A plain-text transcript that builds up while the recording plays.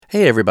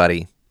Hey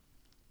everybody.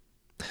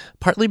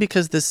 Partly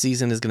because this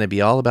season is going to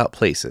be all about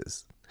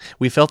places,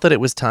 we felt that it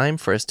was time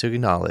for us to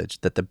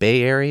acknowledge that the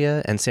Bay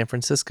Area and San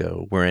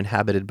Francisco were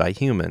inhabited by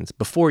humans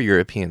before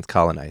Europeans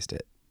colonized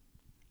it.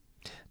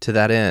 To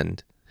that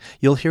end,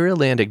 you'll hear a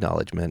land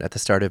acknowledgement at the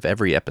start of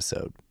every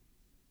episode.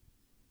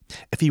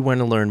 If you want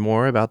to learn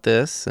more about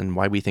this and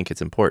why we think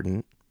it's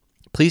important,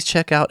 please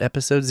check out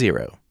episode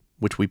 0,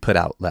 which we put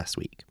out last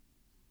week.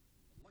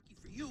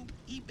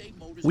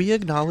 We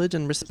acknowledge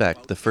and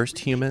respect the first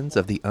humans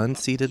of the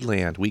unceded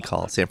land we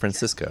call San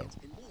Francisco,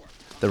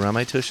 the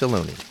Ramaytush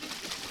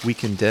Ohlone. We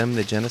condemn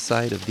the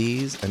genocide of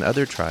these and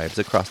other tribes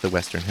across the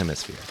Western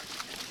Hemisphere.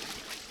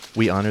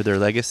 We honor their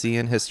legacy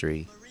and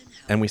history,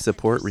 and we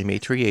support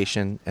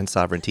rematriation and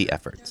sovereignty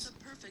efforts.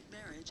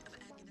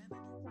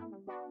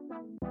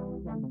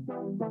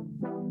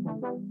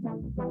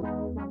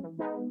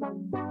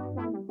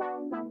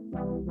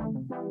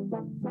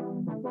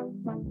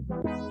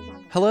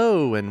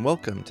 Hello, and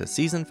welcome to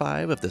Season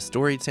 5 of the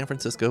Storied San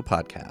Francisco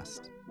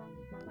podcast.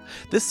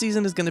 This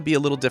season is going to be a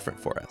little different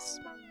for us.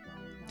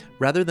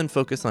 Rather than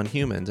focus on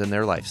humans and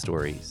their life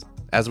stories,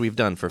 as we've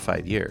done for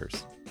 5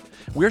 years,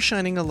 we're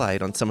shining a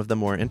light on some of the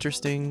more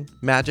interesting,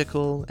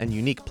 magical, and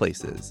unique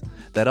places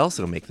that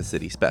also make the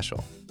city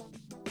special.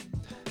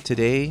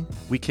 Today,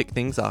 we kick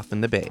things off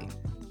in the Bay,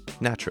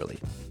 naturally.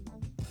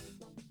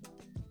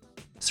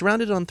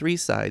 Surrounded on 3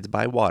 sides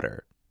by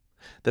water,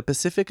 the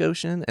Pacific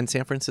Ocean and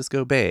San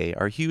Francisco Bay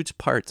are huge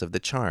parts of the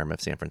charm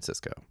of San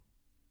Francisco.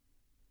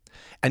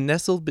 And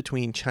nestled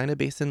between China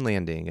Basin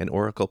Landing and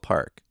Oracle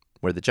Park,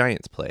 where the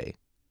Giants play,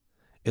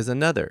 is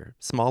another,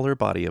 smaller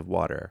body of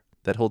water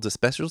that holds a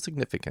special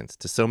significance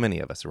to so many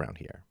of us around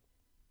here.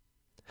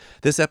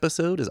 This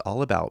episode is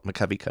all about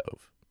McCovey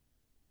Cove.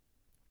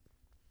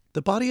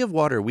 The body of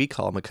water we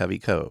call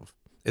McCovey Cove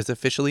is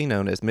officially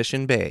known as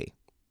Mission Bay,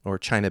 or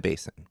China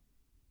Basin.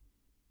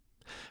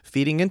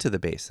 Feeding into the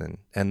basin,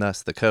 and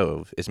thus the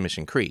cove, is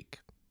Mission Creek.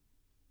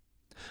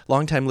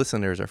 Longtime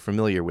listeners are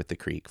familiar with the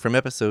creek from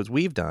episodes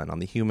we've done on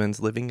the humans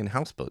living in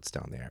houseboats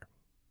down there.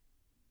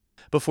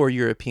 Before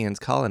Europeans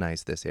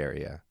colonized this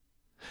area,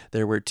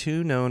 there were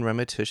 2 known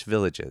Ramaytush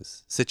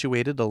villages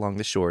situated along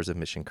the shores of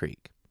Mission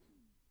Creek.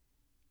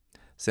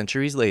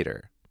 Centuries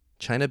later,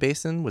 China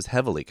Basin was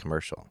heavily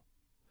commercial,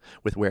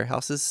 with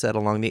warehouses set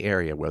along the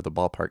area where the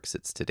ballpark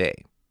sits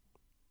today.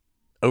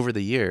 Over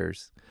the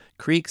years,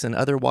 creeks and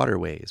other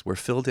waterways were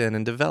filled in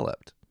and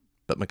developed,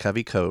 but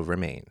McCovey Cove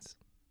remains.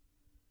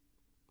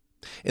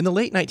 In the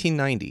late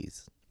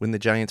 1990s, when the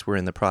Giants were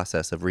in the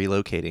process of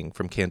relocating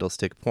from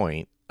Candlestick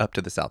Point up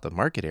to the south of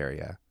Market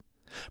area,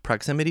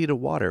 proximity to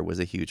water was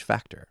a huge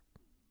factor.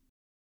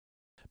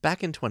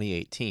 Back in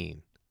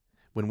 2018,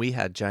 when we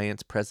had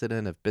Giants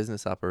President of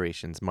Business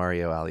Operations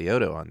Mario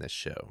Alioto on this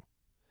show,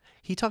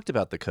 he talked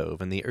about the Cove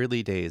in the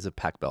early days of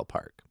Pac Bell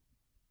Park.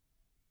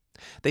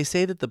 They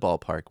say that the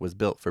ballpark was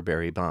built for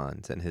Barry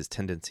Bonds and his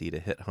tendency to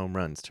hit home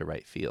runs to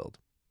right field.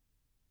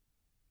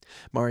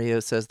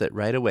 Mario says that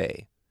right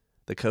away,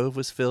 the Cove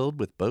was filled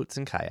with boats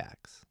and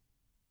kayaks.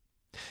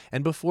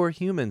 And before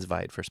humans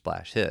vied for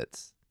splash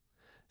hits,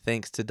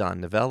 thanks to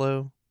Don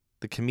Novello,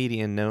 the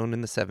comedian known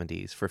in the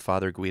 70s for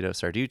Father Guido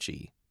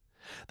Sarducci,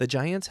 the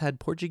Giants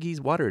had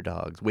Portuguese water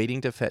dogs waiting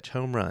to fetch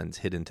home runs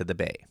hit into the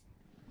bay.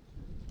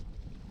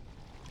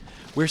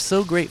 We're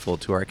so grateful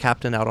to our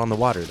captain out on the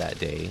water that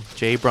day,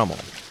 Jay Brummel.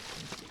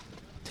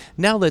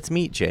 Now let's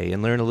meet Jay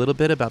and learn a little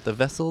bit about the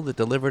vessel that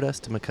delivered us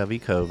to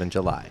McCovey Cove in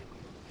July.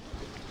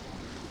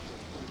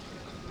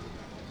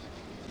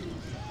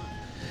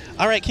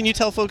 All right, can you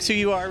tell folks who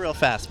you are real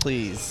fast,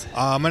 please?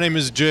 My name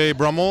is Jay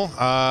Brummel.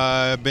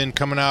 I've been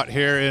coming out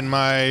here in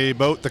my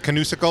boat, the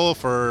Canusicle,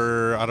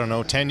 for,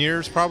 10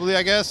 years probably,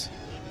 I guess.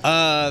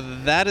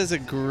 That is a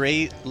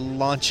great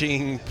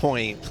launching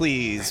point.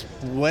 Please,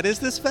 what is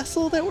this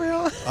vessel that we're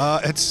on?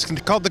 It's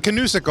called the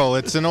Canusicle.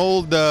 It's an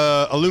old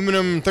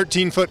aluminum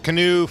 13-foot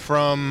canoe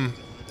from,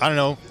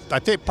 I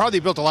think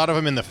probably built a lot of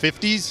them in the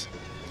 50s.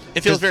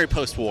 It feels very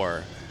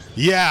post-war.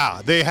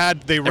 Yeah, they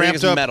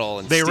ramped up metal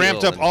and they steel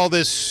ramped up and all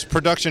this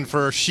production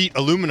for sheet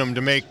aluminum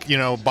to make,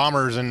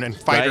 bombers and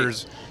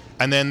fighters. Right.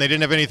 And then they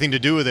didn't have anything to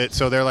do with it,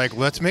 so they're like,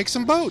 let's make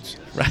some boats.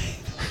 Right.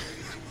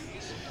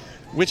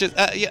 Which is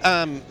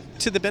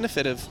to the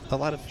benefit of a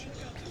lot of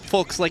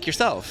folks like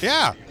yourself.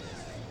 Yeah.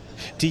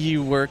 Do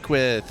you work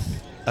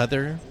with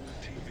other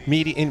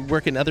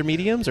work in other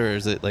mediums, or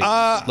is it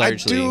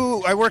largely?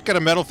 I work at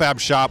a metal fab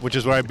shop, which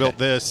is where I built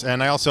this,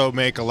 and I also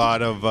make a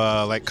lot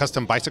of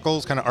custom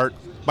bicycles, kind of art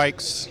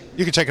bikes.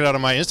 You can check it out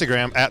on my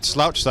Instagram at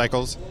Slouch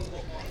Cycles.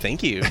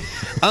 Thank you.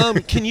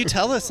 Can you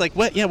tell us,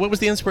 what was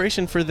the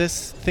inspiration for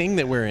this thing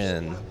that we're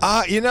in?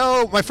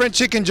 My friend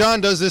Chicken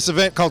John does this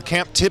event called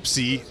Camp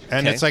Tipsy,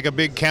 and Okay. it's like a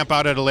big camp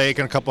out at a lake,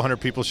 and a couple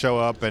hundred people show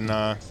up, and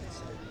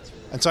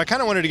so I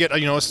kind of wanted to get,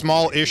 a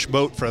small-ish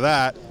boat for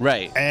that.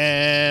 Right.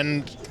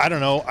 And I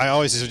don't know, I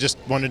always just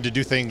wanted to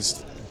do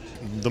things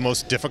the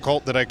most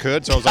difficult that I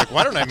could, so I was like,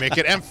 why don't I make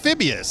it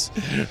amphibious?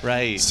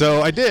 Right.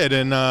 So I did,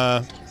 and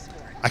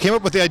I came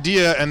up with the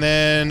idea, and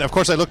then, of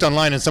course, I looked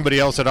online, and somebody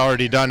else had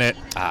already done it.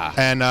 Ah.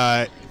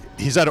 And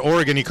he's out of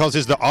Oregon. He calls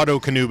his the Auto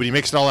Canoe, but he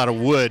makes it all out of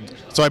wood.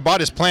 So I bought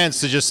his plans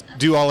to just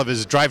do all of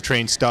his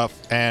drivetrain stuff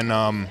and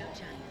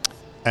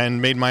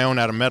made my own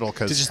out of metal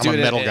because I'm a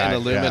metal guy. In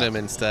aluminum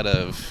instead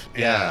of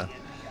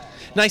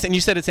Nice, and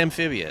you said it's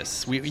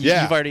amphibious.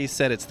 You've already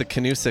said it's the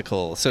canoe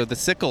sickle. So the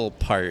sickle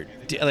part,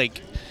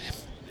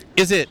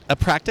 is it a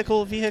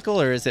practical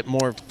vehicle or is it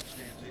more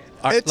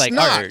it's like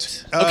not.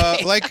 art?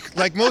 Okay.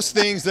 Like most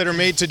things that are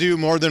made to do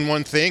more than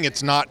one thing,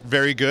 it's not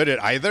very good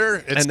at either.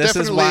 It's and this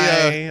is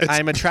definitely, why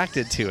I'm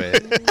attracted to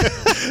it.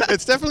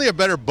 It's definitely a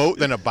better boat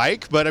than a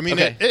bike, but I mean,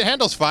 it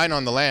handles fine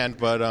on the land.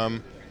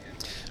 But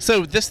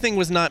so this thing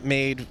was not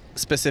made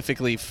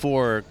specifically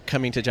for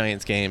coming to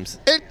Giants games.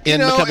 It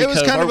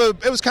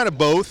was kind of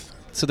both.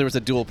 So there was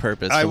a dual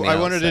purpose. I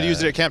wanted to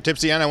use it at Camp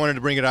Tipsy, and I wanted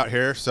to bring it out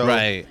here. So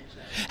right.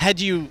 Had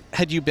you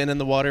been in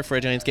the water for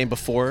a Giants game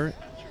before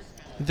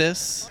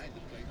this?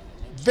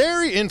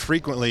 Very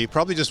infrequently,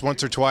 probably just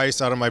once or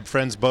twice out of my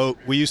friend's boat.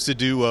 We used to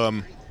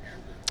do.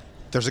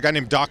 There's a guy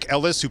named Doc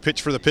Ellis who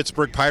pitched for the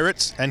Pittsburgh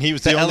Pirates, and he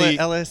was the only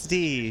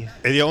LSD,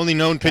 the only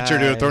known pitcher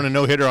to have thrown a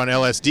no-hitter on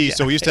LSD. Yeah.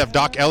 So we used to have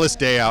Doc Ellis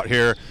Day out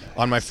here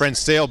on my friend's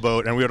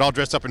sailboat, and we would all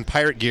dress up in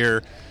pirate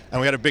gear, and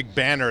we had a big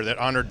banner that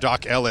honored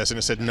Doc Ellis, and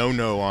it said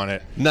 "No" on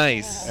it.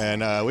 Nice.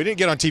 And we didn't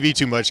get on TV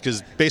too much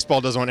because baseball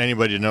doesn't want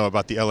anybody to know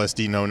about the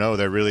LSD no.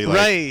 They're really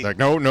like,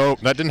 no,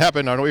 that didn't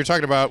happen. I don't know what you're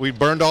talking about. We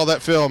burned all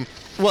that film.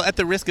 Well, at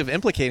the risk of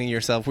implicating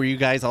yourself, were you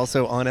guys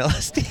also on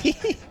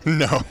LSD?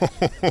 No.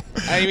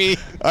 I mean,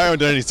 I haven't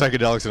done any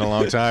psychedelics in a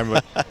long time,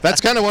 but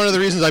that's kind of one of the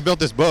reasons I built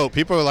this boat.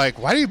 People are like,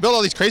 why do you build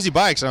all these crazy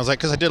bikes? And I was like,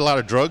 because I did a lot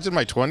of drugs in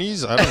my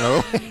 20s. I don't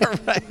know.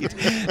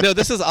 Right. No,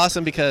 this is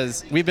awesome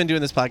because we've been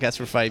doing this podcast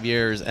for 5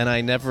 years, and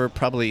I never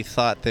probably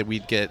thought that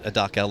we'd get a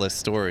Doc Ellis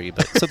story.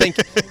 But so thank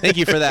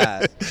you for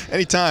that.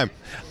 Anytime.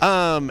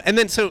 And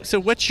then, so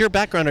what's your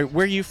background? Or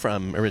where are you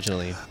from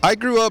originally? I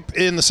grew up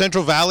in the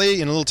Central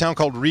Valley in a little town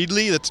called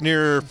Reedley that's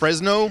near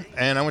Fresno,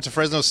 and I went to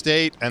Fresno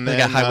State. And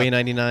then Highway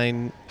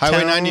 99 Highway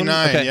town?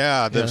 99, okay.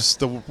 yeah.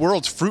 The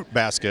world's fruit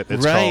basket,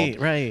 it's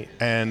called. Right.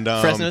 And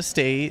Fresno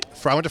State.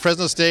 I went to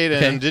Fresno State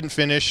and didn't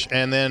finish,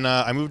 and then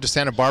I moved to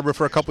Santa Barbara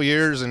for a couple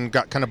years and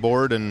got kind of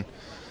bored, and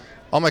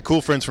all my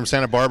cool friends from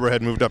Santa Barbara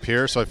had moved up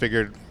here, so I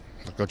figured,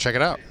 go check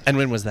it out. And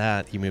when was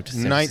that? You moved to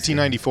San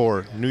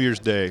 1994, New Year's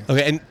Day.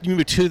 Okay, and you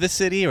moved to the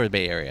city or the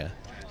Bay Area?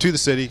 To the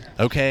city.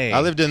 Okay. I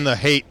lived in the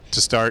Haight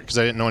to start because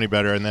I didn't know any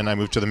better, and then I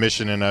moved to the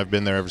Mission, and I've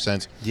been there ever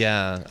since.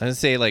 Yeah, I would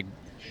say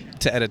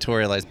to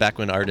editorialize back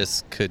when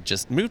artists could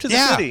just move to the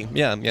city.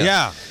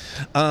 Yeah.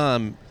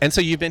 And so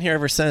you've been here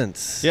ever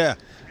since. Yeah.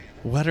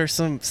 What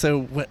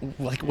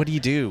do you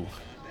do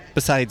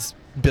besides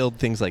build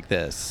things like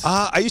this?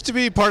 I used to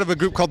be part of a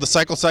group called the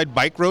Cycle Side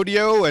Bike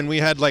Rodeo, and we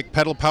had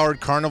pedal-powered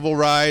carnival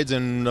rides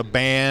and a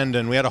band,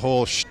 and we had a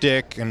whole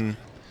shtick, and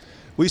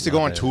we used to go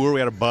on tour. We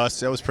had a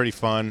bus. That was pretty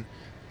fun.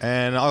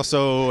 And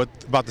also,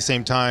 about the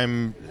same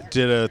time,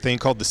 did a thing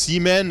called the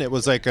Seamen. It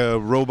was like a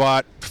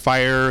robot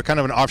fire, kind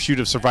of an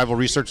offshoot of Survival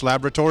Research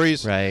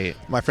Laboratories. Right.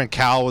 My friend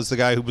Cal was the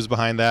guy who was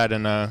behind that,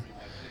 and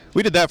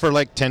we did that for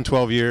 10,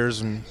 12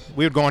 years, and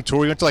we would go on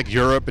tour. We went to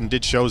Europe and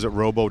did shows at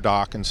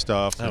RoboDoc and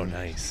stuff. Oh,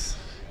 nice.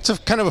 It's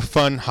kind of a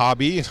fun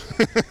hobby.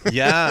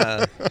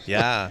 Yeah.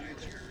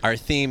 Our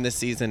theme this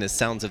season is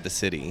Sounds of the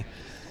City.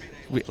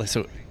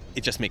 So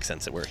it just makes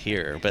sense that we're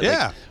here. But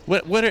yeah.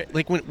 What are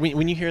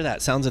when you hear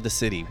that Sounds of the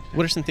City?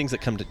 What are some things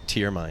that come to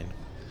your mind?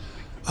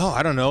 Oh,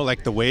 I don't know,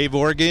 like the wave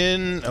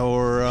organ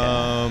or.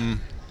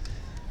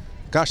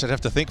 Gosh, I'd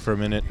have to think for a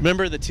minute.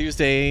 Remember the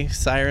Tuesday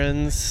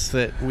sirens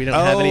that we don't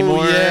have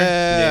anymore?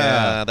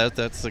 Yeah.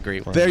 That's a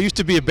great one. There used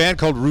to be a band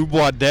called Rue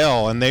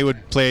Boisdel, and they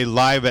would play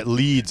live at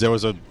Leeds. There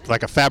was a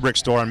fabric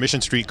store on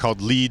Mission Street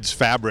called Leeds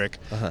Fabric,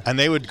 and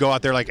they would go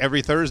out there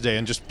every Thursday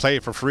and just play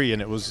it for free.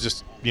 And it was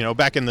just,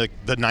 back in the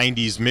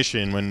 90s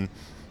Mission when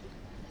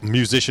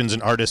musicians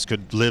and artists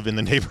could live in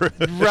the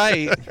neighborhood.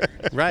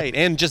 Right,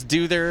 and just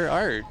do their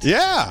art.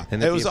 Yeah,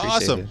 and it was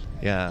awesome.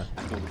 Yeah.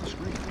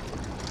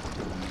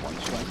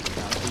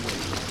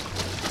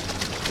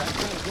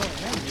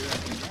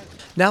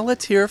 Now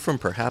let's hear from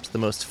perhaps the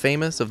most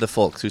famous of the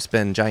folks who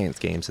spend Giants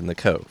games in the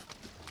Cove,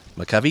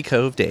 McCovey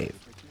Cove Dave.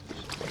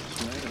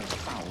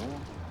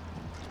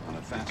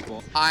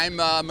 I'm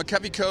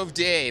McCovey Cove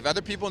Dave.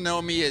 Other people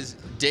know me as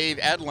Dave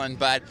Edlin,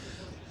 but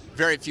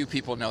very few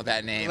people know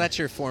that name. Well, that's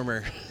your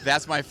former.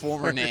 That's my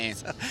former name.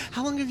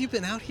 How long have you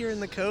been out here in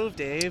the Cove,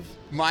 Dave?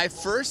 My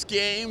first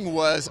game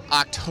was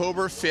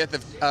October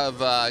 5th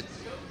of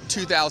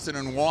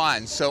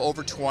 2001, so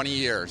over 20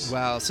 years.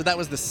 Wow, so that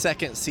was the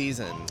second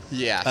season of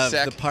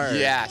the park.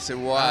 Yes, it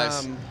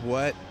was.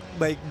 What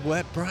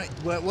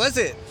was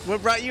it?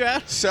 What brought you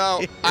out?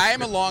 So I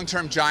am a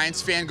long-term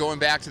Giants fan going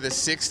back to the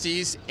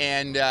 60s,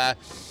 and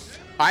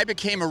I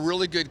became a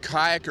really good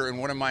kayaker in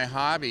one of my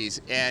hobbies,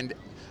 and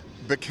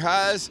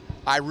because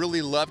I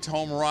really loved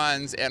home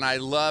runs and I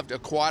loved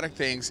aquatic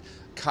things,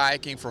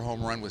 kayaking for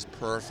home run was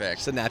perfect.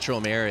 It's a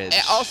natural marriage.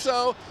 And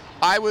also,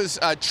 I was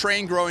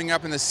trained growing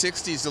up in the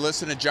 60s to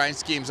listen to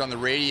Giants games on the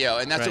radio,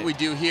 and that's Right. what we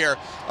do here.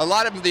 A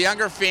lot of the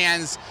younger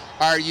fans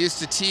are used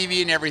to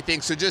TV and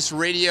everything, so just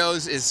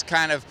radios is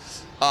kind of,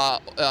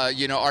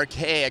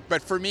 archaic.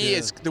 But for me,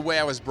 it's the way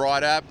I was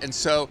brought up, and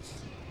so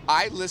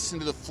I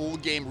listened to the full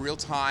game real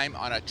time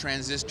on a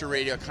transistor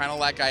radio, kind of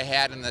like I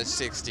had in the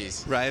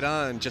 60s. Right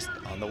on, just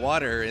on the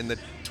water in the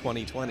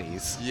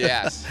 2020s.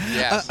 Yes,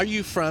 yes. Are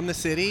you from the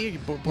city? Are you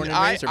born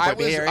and raised, or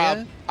Bay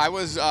Area? I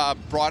was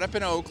brought up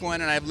in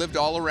Oakland, and I've lived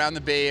all around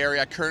the Bay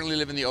Area. I currently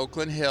live in the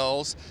Oakland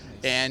Hills,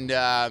 and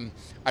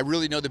I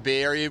really know the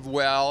Bay Area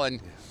well. And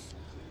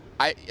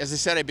as I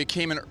said, I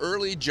became an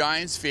early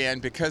Giants fan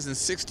because in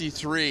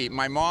 '63,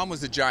 my mom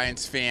was a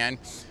Giants fan,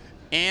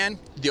 and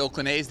the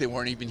Oakland A's, they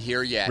weren't even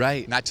here yet.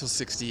 Right. Not till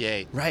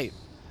 '68. Right.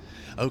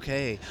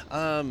 Okay.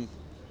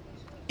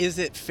 Is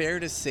it fair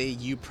to say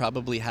you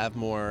probably have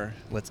more,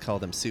 let's call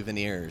them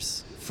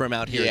souvenirs, from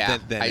out here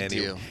than I any?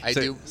 do. I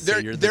So- do.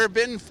 so There have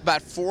been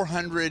about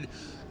 400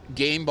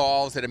 game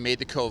balls that have made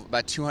the Cove,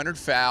 about 200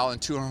 foul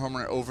and 200 home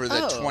run over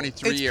the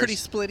 23 it's years. pretty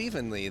split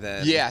evenly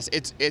then. Yes,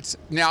 it's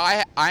now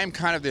I am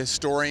kind of the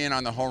historian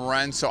on the home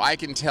run, so I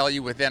can tell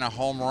you within a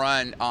home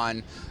run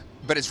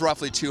but it's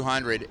roughly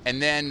 200.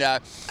 And then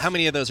How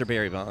many of those are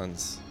Barry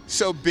Bonds?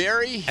 so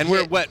Barry And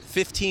we're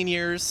 15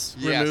 years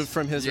Yes, removed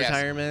from his yes.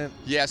 retirement?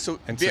 Yeah, so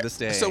And to this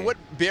day. So what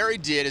Barry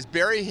did is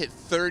Barry hit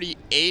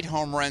 38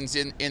 home runs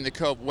in the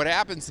Cove. What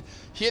happens?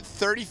 He hit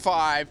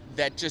 35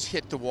 that just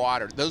hit the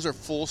water. Those are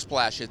full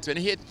splash hits. And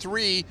he hit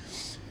 3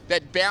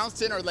 that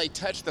bounced in or they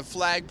touched the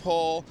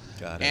flagpole.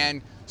 Got it.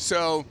 And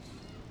so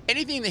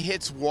anything that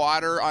hits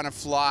water on a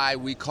fly,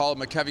 we call it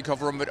McCovey Cove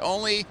home run, but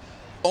only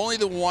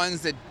the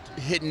ones that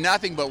hit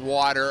nothing but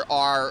water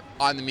are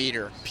on the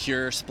meter.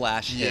 Pure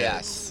splash hits.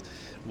 Yes.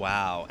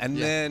 Wow. And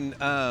Yeah.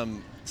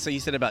 then, so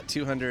you said about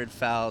 200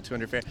 foul,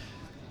 200 fair,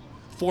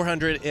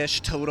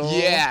 400-ish total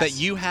Yes. that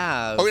you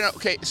have. Oh,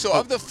 okay. So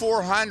of the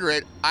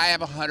 400, I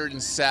have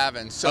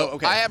 107. So Oh,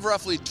 okay. I have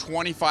roughly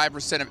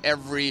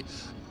 25%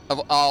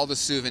 of all the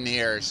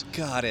souvenirs.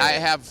 Got it. I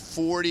have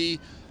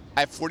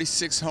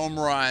 46 home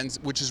runs,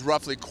 which is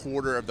roughly a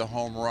quarter of the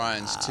home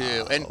runs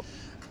too. And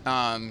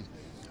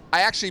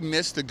I actually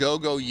missed the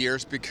go-go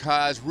years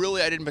because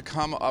really I didn't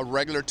become a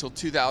regular till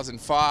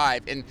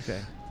 2005. And Okay.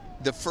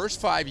 the first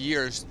 5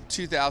 years,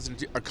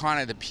 2000, are kind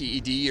of the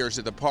PED years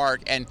of the park,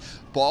 and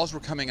balls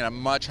were coming at a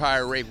much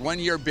higher rate. One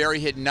year,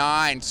 Barry hit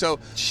 9, so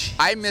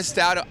I missed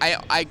out.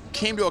 I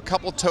came to a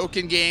couple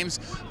token games,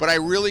 but I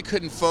really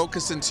couldn't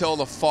focus until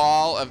the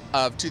fall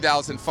of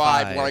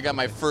 2005 when I got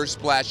my first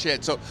splash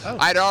hit. So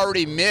I'd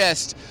already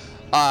missed.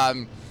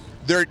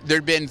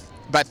 There'd been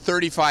about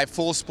 35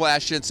 full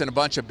splash hits and a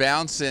bunch of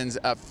bounce-ins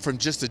from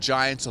just the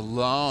Giants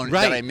alone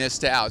that I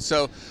missed out.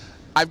 So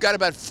I've got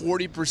about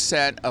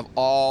 40% of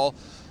all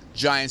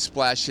Giant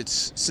splash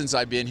hits since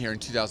I've been here in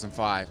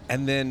 2005.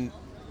 And then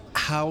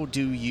how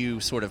do you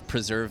sort of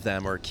preserve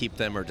them or keep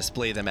them or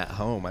display them at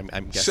home? I'm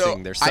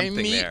guessing there's something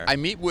there. I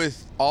meet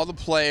with all the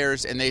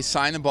players and they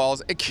sign the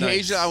balls.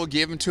 Occasionally I will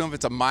give them to them if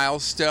it's a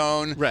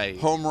milestone,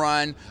 home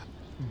run,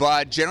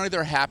 but generally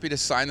they're happy to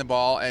sign the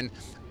ball. And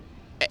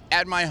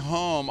at my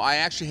home, I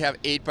actually have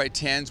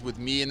 8x10s with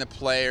me and the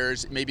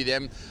players, maybe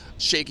them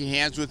shaking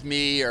hands with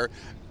me,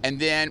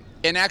 and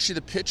actually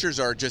the pitchers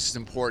are just as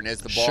important as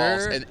the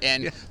balls. Sure.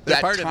 And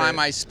that time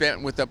I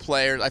spent with the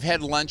players, I've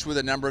had lunch with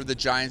a number of the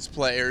Giants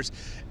players,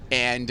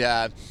 and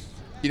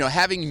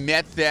having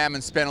met them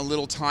and spent a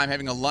little time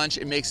having a lunch,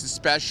 it makes it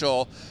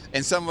special.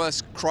 And some of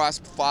us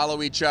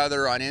follow each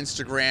other on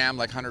Instagram,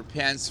 like Hunter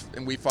Pence,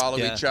 and we follow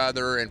each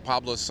other, and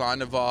Pablo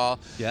Sandoval.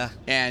 Yeah.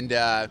 And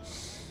did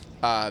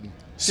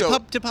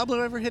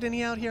Pablo ever hit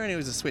any out here? I know he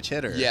was a switch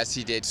hitter. Yes,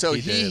 he did. So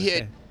he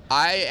hit. Okay.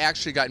 I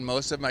actually got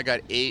most of them. I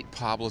got 8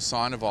 Pablo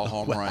Sandoval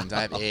home runs.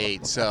 I have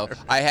 8. So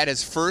I had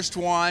his first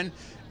one,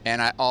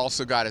 and I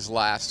also got his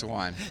last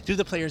one. Do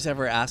the players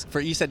ever ask for?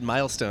 You said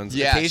milestones.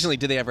 Yes. Occasionally,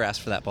 do they ever ask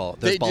for that ball?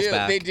 Those balls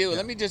back? They do. Yeah.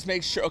 Let me just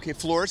make sure. Okay,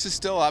 Flores is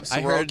still up, so I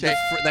we're heard okay.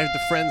 there's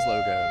the Friends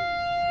logo.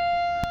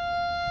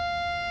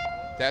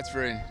 That's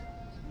very.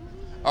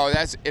 Oh,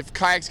 that's if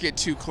kayaks get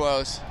too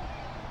close.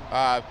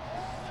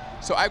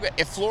 So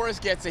if Flores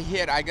gets a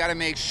hit, I got to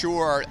make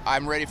sure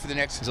I'm ready for the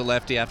next. There's a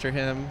lefty after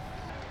him.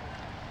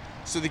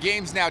 So the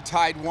game's now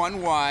tied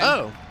 1-1.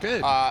 Oh,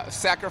 good.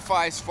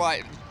 Sacrifice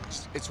fly.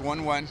 It's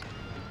 1-1.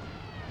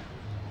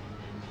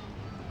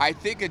 I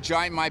think a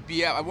Giant might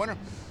be up. I wonder.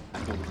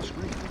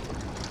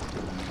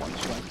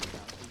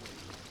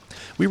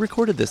 We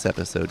recorded this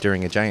episode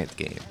during a Giants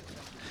game,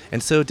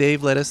 and so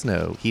Dave let us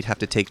know he'd have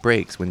to take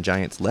breaks when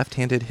Giants'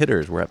 left-handed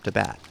hitters were up to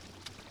bat.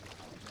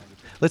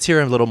 Let's hear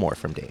a little more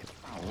from Dave.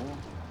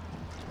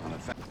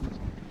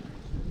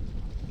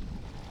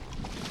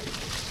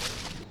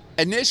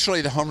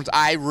 Initially, the home runs,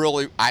 I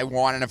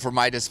wanted them for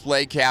my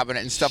display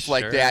cabinet and stuff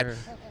like that.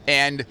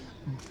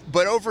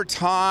 But over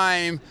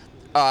time,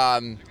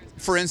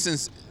 for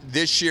instance,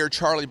 this year,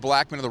 Charlie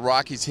Blackmon of the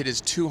Rockies hit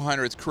his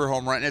 200th career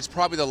home run, and it's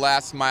probably the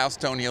last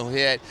milestone he'll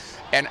hit.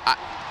 And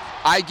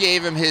I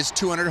gave him his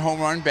 200 home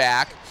run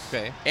back.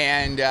 Okay.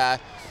 And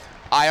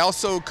I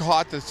also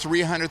caught the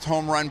 300th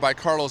home run by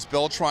Carlos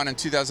Beltran in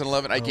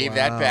 2011. I gave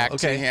that back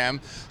to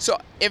him. So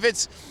if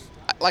it's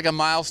like a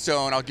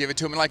milestone, I'll give it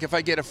to him. And like if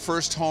I get a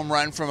first home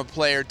run from a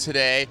player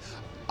today,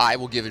 I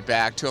will give it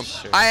back to him.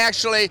 Sure.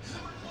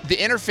 The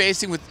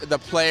interfacing with the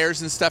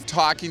players and stuff,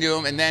 talking to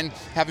them, and then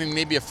having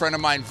maybe a friend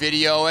of mine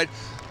video it,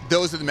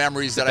 those are the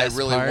memories that I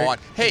really want.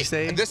 Hey,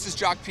 this is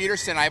Jock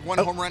Peterson. I have one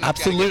home run.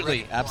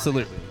 Absolutely.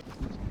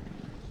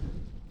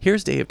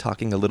 Here's Dave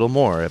talking a little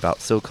more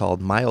about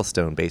so-called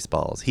milestone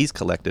baseballs he's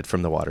collected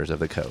from the waters of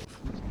the Cove.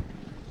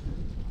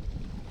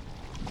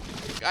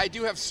 I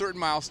do have certain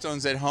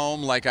milestones at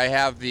home, like I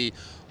have the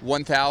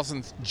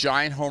 1,000th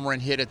giant home run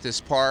hit at this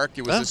park.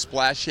 It was a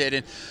splash hit,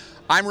 and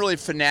I'm really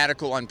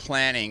fanatical on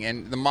planning,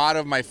 and the motto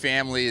of my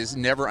family is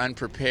never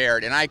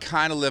unprepared, and I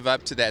kind of live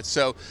up to that.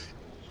 So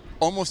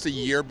almost a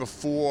year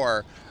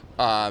before,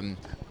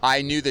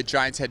 I knew the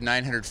Giants had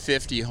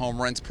 950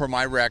 home runs per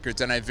my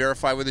records, and I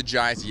verified with the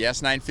Giants,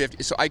 yes,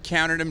 950. So I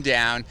counted them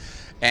down,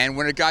 and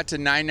when it got to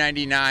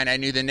 999, I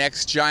knew the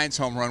next Giants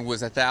home run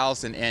was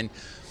 1,000, and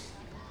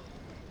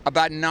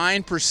about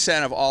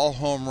 9% of all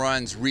home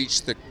runs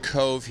reach the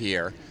Cove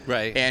here.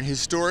 Right. And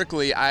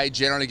historically, I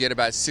generally get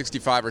about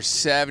 65 or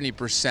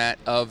 70%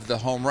 of the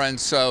home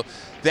runs. So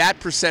that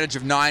percentage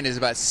of 9 is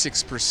about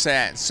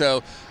 6%.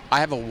 So I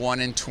have a 1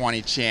 in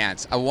 20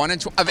 chance. A 1 in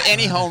 20 of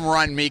any home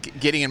run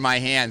getting in my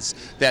hands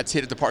that's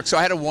hit at the park. So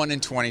I had a 1 in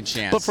 20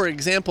 chance. But for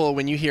example,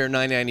 when you hear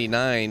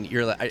 999,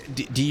 you're like,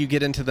 do you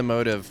get into the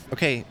mode of,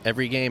 okay,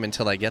 every game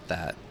until I get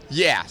that?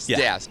 Yes.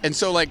 And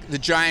so like the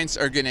Giants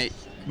are going to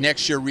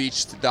next year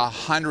reach the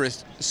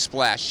 100th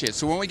splash hit.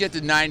 So when we get to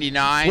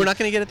 99, we're not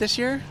going to get it this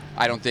year?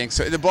 I don't think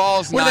so. The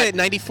ball's not. What are they at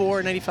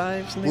 94,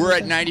 95? Something we're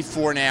like at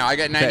 94 now. I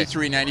got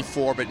 93,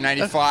 94, but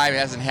 95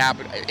 hasn't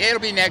happened.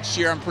 It'll be next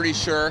year, I'm pretty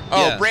sure.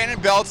 Oh, Brandon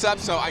Belt's up,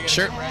 so I got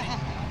to get ready.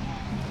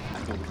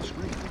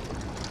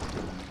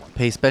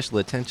 Pay special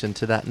attention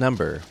to that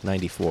number,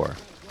 94.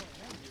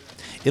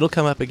 It'll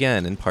come up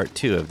again in part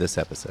 2 of this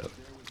episode.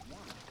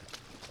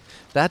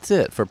 That's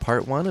it for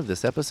part 1 of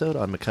this episode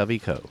on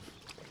McCovey Cove.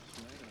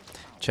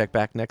 Check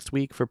back next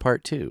week for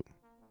part 2.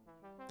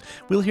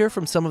 We'll hear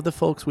from some of the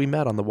folks we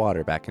met on the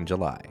water back in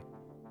July.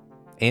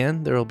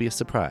 And there will be a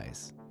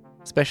surprise,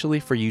 especially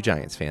for you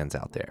Giants fans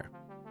out there.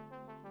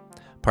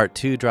 Part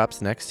 2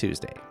 drops next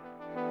Tuesday.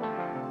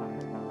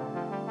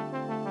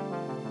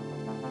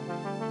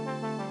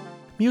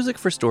 Music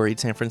for Storied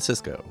San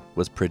Francisco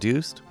was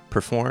produced,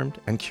 performed,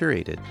 and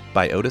curated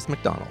by Otis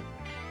McDonald.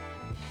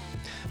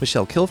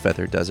 Michelle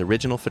Kilfeather does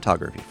original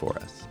photography for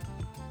us.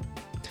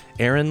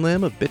 Aaron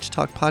Lim of Bitch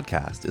Talk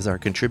Podcast is our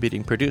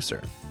contributing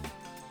producer.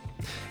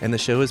 And the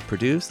show is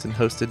produced and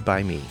hosted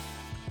by me,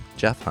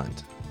 Jeff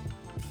Hunt.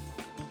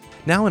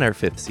 Now in our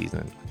 5th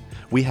season,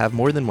 we have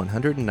more than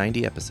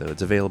 190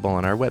 episodes available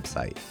on our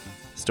website,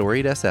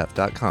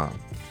 storiedsf.com,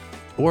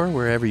 or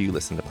wherever you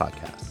listen to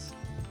podcasts.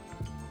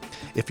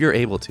 If you're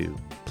able to,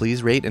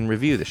 please rate and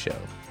review the show.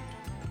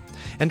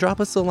 And drop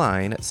us a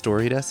line at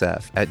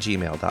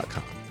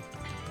storiedsf@gmail.com.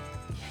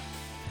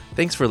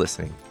 Thanks for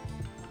listening.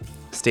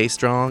 Stay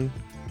strong,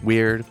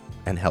 weird,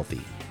 and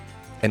healthy.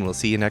 And we'll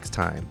see you next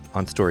time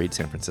on Storied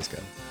San Francisco.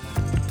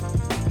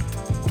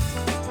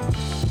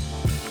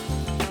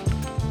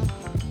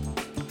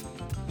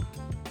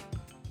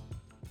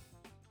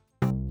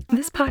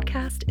 This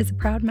podcast is a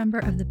proud member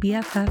of the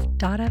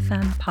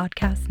BFF.FM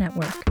podcast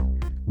network.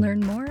 Learn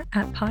more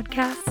at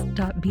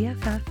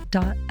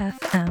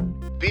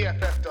podcasts.bff.fm.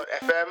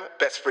 BFF.FM,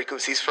 best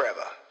frequencies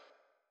forever.